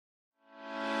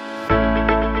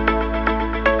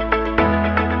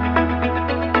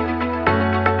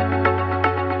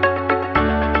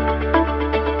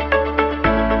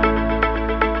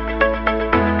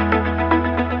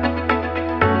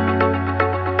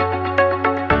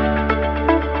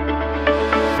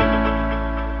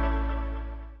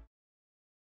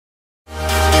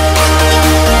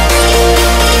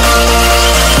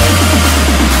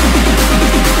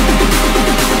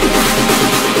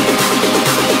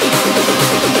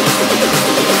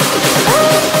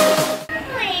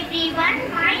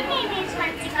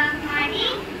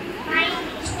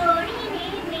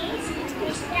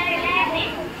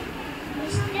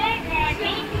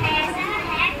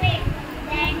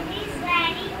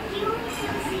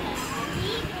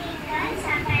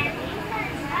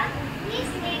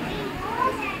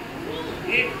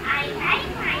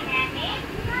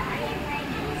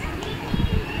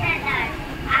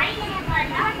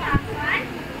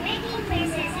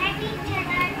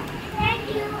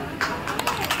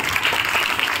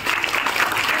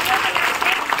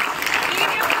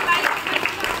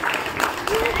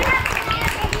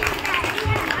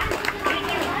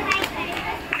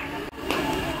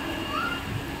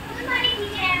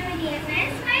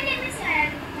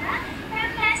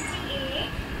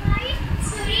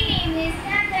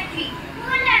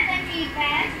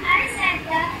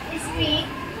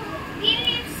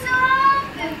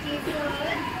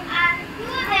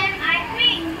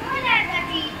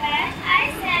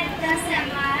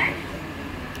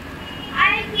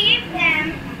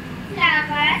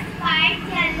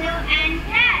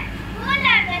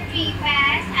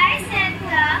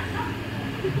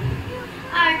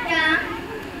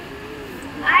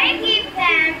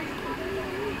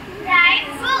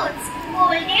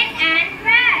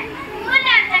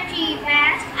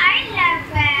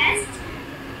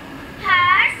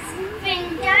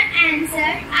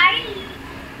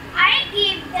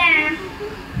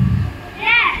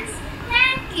Yes,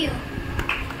 thank you.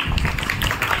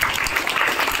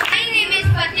 My name is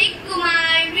Pratik Kumar.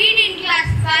 I read in class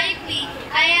 5B.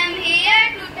 I am here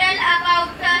to tell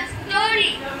about a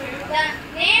story. The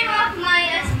name of my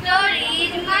story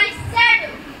is My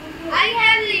Shadow. I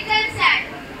have little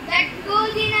shadow that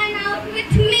goes in and out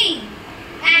with me.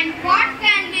 And what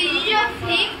can be used of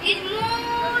him is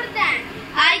more than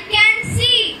I can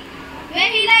see.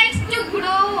 Where he likes to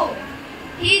grow.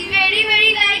 He is very,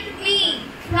 very like me.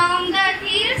 From the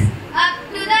heels up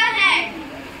to the head.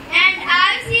 And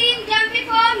I see him jump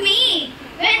before me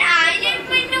when I jump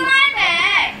into my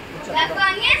bed. The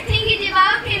funniest thing is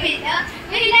about him is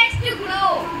where he likes to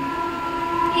grow.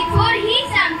 Before he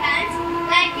sometimes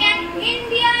like an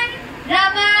Indian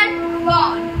rubber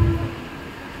ball.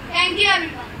 Thank you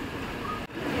everyone.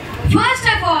 First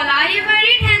of all, I am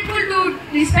very thankful to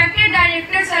respected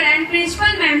director sir and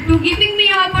principal ma'am to giving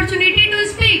me opportunity to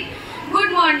speak.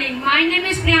 Good morning. My name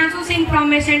is Priyanshu Singh from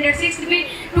Messenger 6B.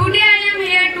 Today I am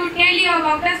here to tell you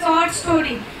about a short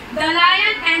story, The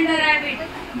Lion and the Rabbit.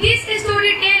 This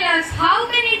story tells us how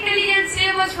can intelligence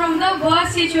save us from the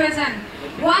worst situation.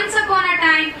 Once upon a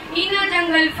time, in a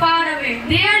jungle far away,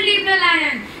 there lived a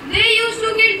lion. They used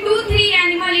to kill 2-3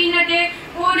 animals in a day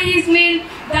for his meal.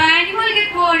 The animal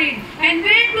get worried and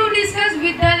went to discuss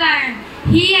with the lion.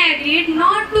 He agreed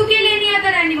not to kill any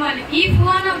other animal if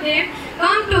one of them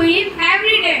come to him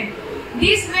every day.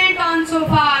 This went on so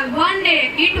far. One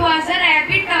day it was a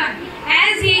rabbit turn.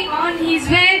 As he on his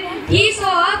way, he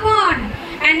saw a pond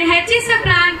and hatches a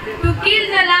plan to kill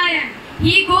the lion.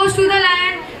 He goes to the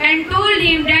lion and told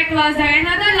him that was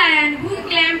another lion who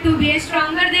claimed to be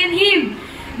stronger than him.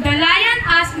 The lion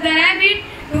asked the rabbit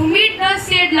to meet the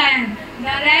said lion.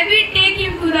 The rabbit take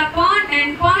him to the pond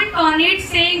and point on it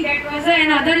saying that was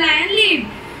another lion lived.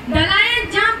 The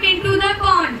lion jumped into the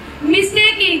pond,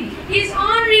 mistaking his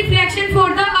own reflection for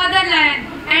the other lion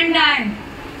and died.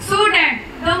 So that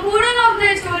the moral of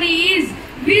the story is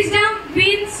wisdom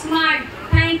wins smart.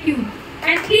 Thank you.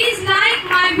 And please like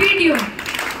my video.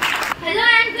 Hello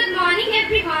and good morning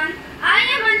everyone. I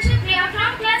am Anshupriya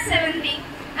from class 7B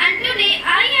and today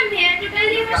I am here to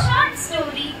tell you a short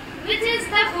story which is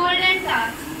the Golden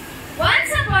Task.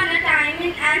 Once upon a time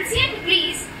in ancient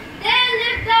Greece, there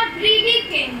lived a greedy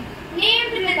king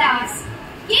named Midas.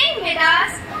 King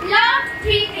Midas loved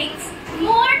 3 things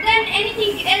more than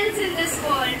anything else in this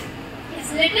world.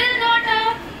 His little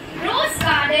daughter, rose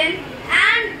garden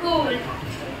and gold.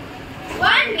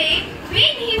 One day,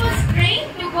 when he was praying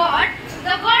to God,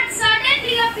 the God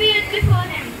suddenly appeared before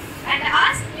him and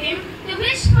asked him to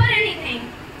wish for anything.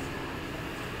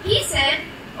 He said,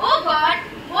 "Oh God,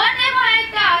 whatever I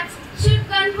touch should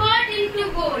convert into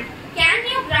gold. Can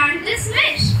you grant this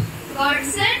wish?" God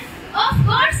said, "Of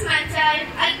course, my child,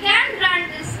 I can grant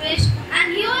this wish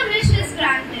and your wish is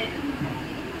granted."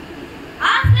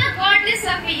 After God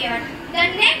disappeared, the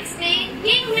next day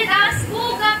King Midas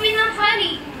woke up in a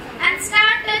hurry and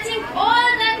started touching all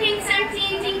the things and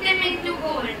changing them into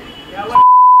gold.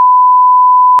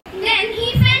 Then he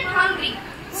felt hungry,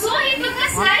 so he took a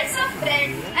slice of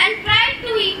bread and tried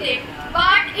to eat it,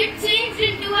 but it changed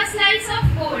into a slice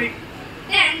of gold.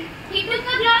 Then he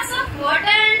took a glass of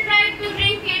water and tried to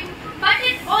drink it, but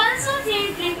it also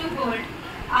changed into gold.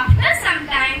 After some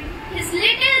time, his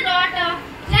little daughter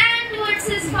ran towards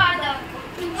his father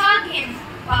to hug him,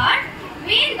 but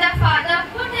when the father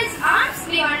put his arms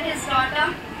beyond his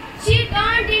daughter, she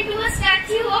turned into a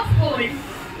statue of gold.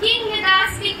 King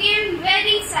Midas became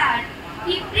very sad.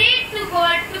 He prayed to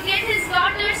God to get his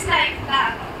daughter's life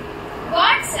back.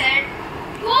 God said,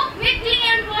 "Go quickly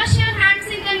and wash your hands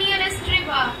in the nearest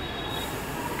river,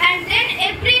 and then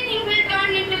everything will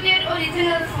turn into their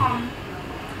original form."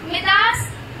 Midas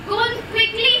went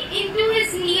quickly into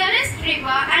his nearest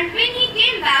river, and when he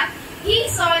came back, he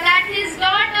saw that his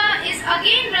daughter is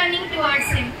again running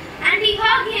towards him, and he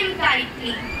hugged him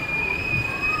tightly.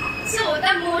 So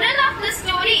the moral of the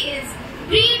story is,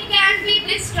 greed can be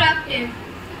destructive.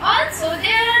 Also,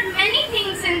 there are many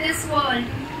things in this world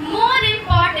more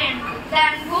important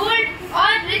than gold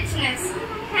or richness.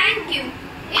 Thank you.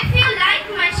 If you like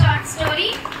my short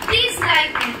story, please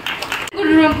like it.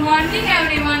 Good morning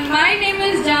everyone. My name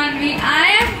is Janvi. I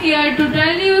am here to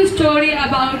tell you a story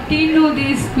about Tinu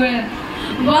the square.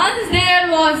 Once there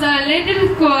was a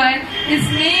little square. His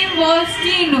name was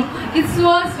Tinu. It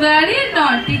was very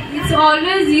naughty. It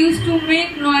always used to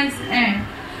make noise and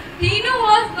Tinu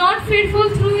was not faithful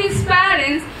to his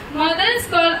parents. Mother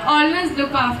Skull always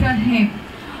looked after him.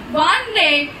 One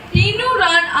day, Tinu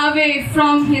ran away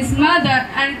from his mother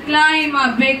and climbed a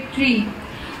big tree.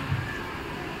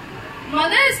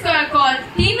 Mother Skull called,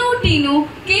 "Tinu, Tinu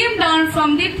came down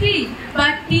from the tree,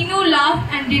 but Tinu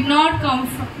laughed and did not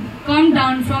come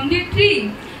down from the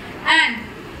tree. And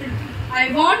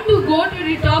I want to go to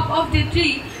the top of the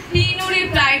tree, Tinu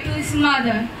replied to his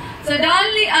mother.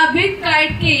 Suddenly a big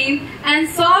kite came and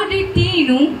saw the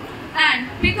Tinu and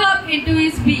picked up into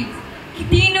his beak.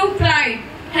 Tinu cried,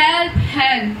 "Help,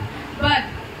 help!" But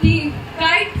the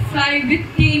kite flew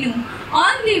with Tinu.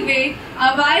 On the way,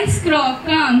 a wise crow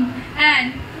came and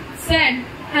said,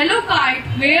 "Hello kite,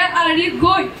 where are you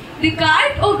going?" The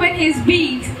kite opened his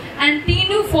beaks and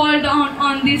Tinu fell down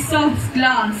on the soft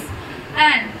glass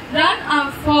and ran up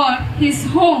for his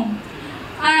home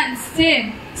and said,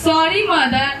 "Sorry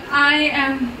mother, I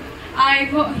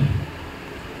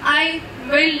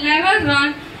will never run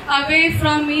away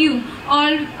from you.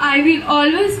 I will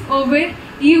always obey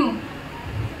you."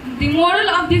 The moral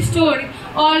of the story: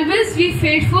 always be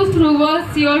faithful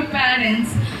towards your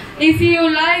parents. If you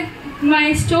like my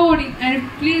story, and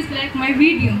please like my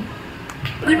video.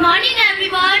 Good morning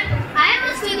everyone. I am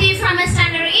Stuti from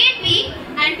standard 8B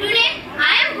and today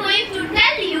I am going to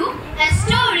tell you a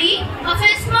story of a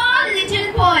small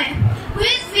little boy who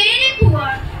is very poor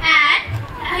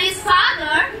and his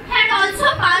father had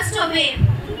also passed away.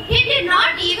 He did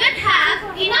not even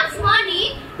have enough money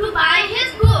to buy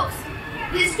his books.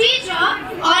 His teacher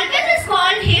always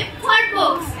called him for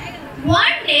books.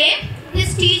 One day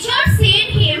his teacher said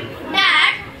him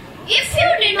that if you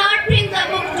did not bring the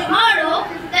book tomorrow,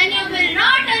 then you will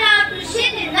not allowed to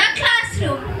sit in the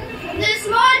classroom. The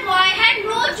small boy had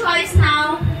no choice now.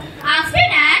 After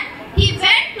that, he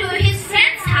went to his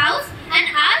friend's house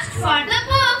and asked for the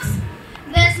books.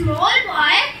 The small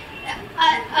boy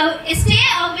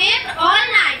stayed awake all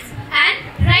night and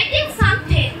writing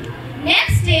something.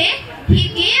 Next day, he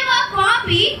gave a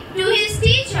copy to his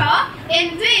teacher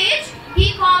in which he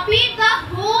copied the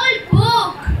whole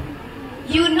book.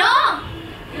 You know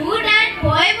who that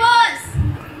boy was?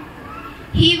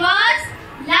 He was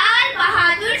Lal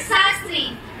Bahadur Shastri,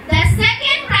 the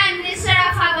second Prime Minister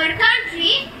of our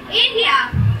country, India.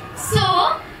 So,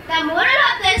 the moral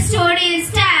of the story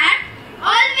is that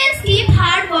always keep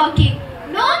hard working,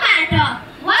 no matter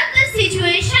what the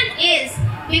situation is,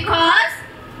 because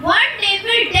one day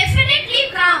will definitely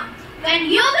come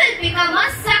when you will become a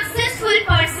successful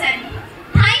person.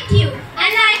 Thank you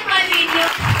and like my video.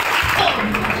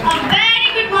 A very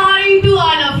good morning to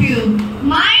all of you.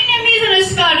 My name is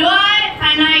Anushka Roy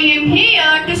and I am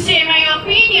here to share my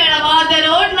opinion about the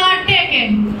road not taken.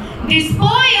 This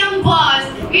poem was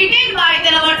written by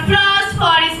the Robert Frost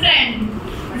for his friend.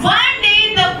 One day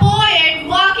the poet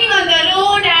walking on the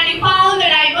road and he found the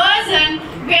diversion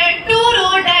where two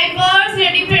roads diverged in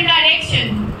a different direction.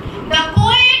 The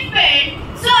poet felt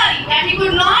sorry that he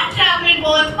could not travel in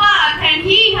both paths and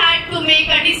he had to make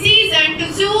a decision to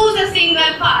choose a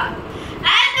single path.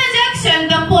 At the junction,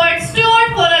 the poet stood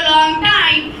for a long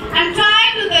time and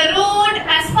tried to the road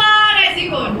as far as he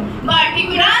could. But he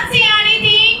could not see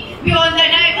anything beyond the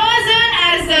diversion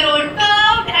as the road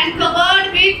curved and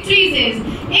covered with trees.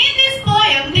 In this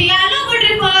poem, the yellow wood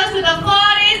refers to the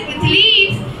forest with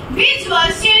leaves which was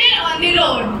shaded on the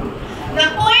road. The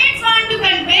poets want to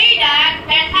convey that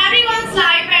everyone's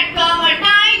life had come a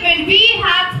time when we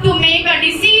have to make a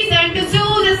decision to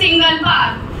choose a single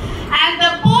path. And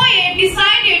the poet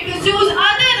decided to choose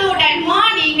other road at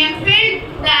morning and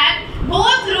felt that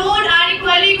both roads are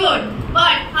equally good.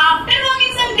 But after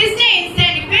walking some distance,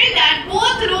 then he felt that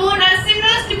both roads are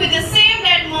similar to be the same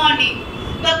that morning.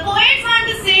 The poets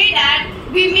want to say that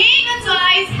we make a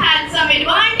choice has some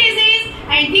advantages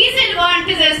and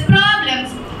disadvantages problems.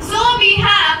 So we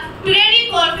have to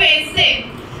ready for face them.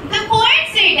 The poet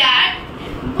say that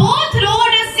both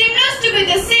roads are similar to be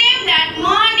the same that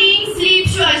morning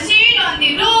leaves were shade on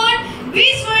the road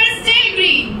which were still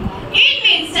green. It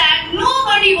means that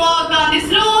nobody walked on this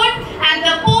road and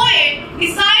the poet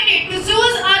decided to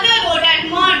choose other road at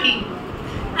morning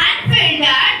and felt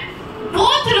that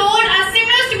both roads are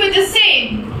similar to be the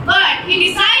same. But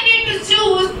he decided to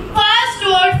choose first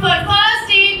road for first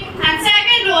day and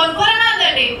second road for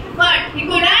another day. But he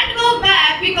couldn't go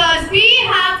back because we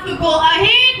have to go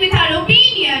ahead with our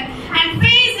opinion and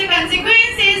face the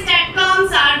consequences that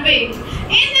comes our way.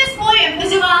 In this poem, the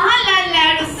Jawaharlal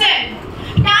Nehru said,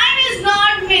 "Time is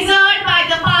not measured by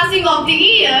the passing of the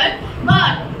year,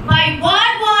 but by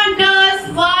what one does,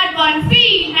 what one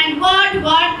feels, and what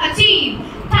one achieves."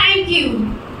 Thank you.